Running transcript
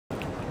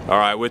All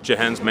right, with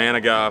Jahenns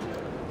Manigat.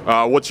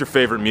 What's your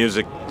favorite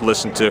music to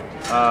listen to?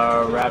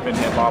 Rap and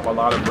hip hop, a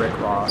lot of Rick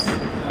Ross.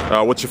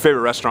 What's your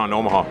favorite restaurant in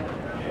Omaha?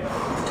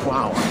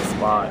 Wow, on the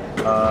spot.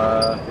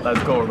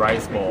 Let's go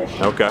Rice Bowl.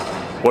 Okay.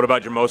 What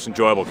about your most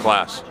enjoyable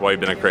class while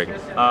you've been at Creighton?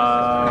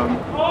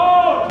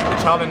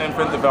 Child and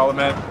infant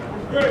development.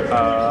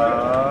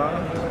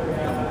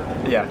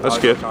 Yeah, that's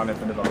good. Child and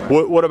infant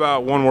development. What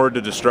about one word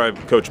to describe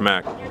Coach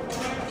Mack?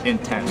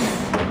 Intense.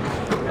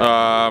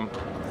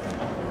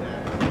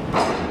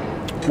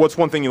 What's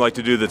one thing you like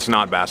to do that's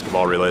not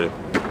basketball related?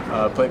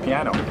 Play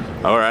piano.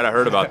 All right, I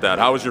heard about that.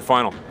 How was your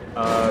final?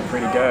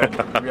 Pretty good.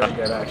 Really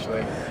good,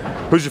 actually.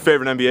 Who's your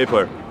favorite NBA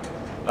player?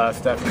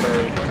 Steph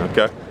Curry.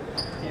 Okay.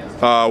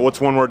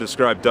 What's one word to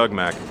describe Doug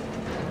Mack?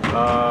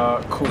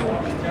 Cool.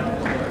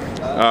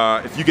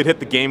 If you could hit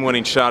the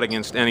game-winning shot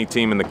against any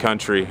team in the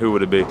country, who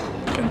would it be?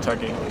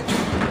 Kentucky.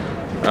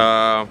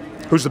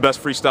 Who's the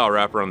best freestyle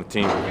rapper on the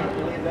team?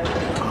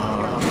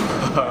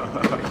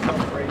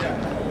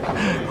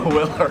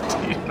 Will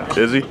Ortiz.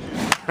 Is he?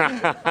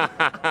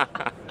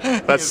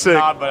 That's sick.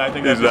 Not, but I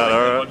think he's that's not.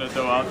 really All one to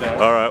throw out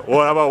there. All right.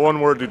 Well, how about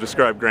one word to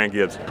describe Grant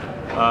Gibbs?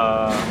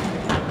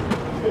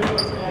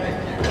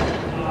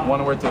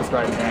 One word to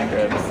describe Grant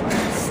Gibbs.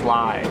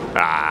 Sly.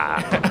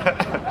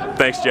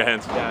 Thanks,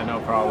 Jahenns. Yeah,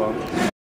 no problem.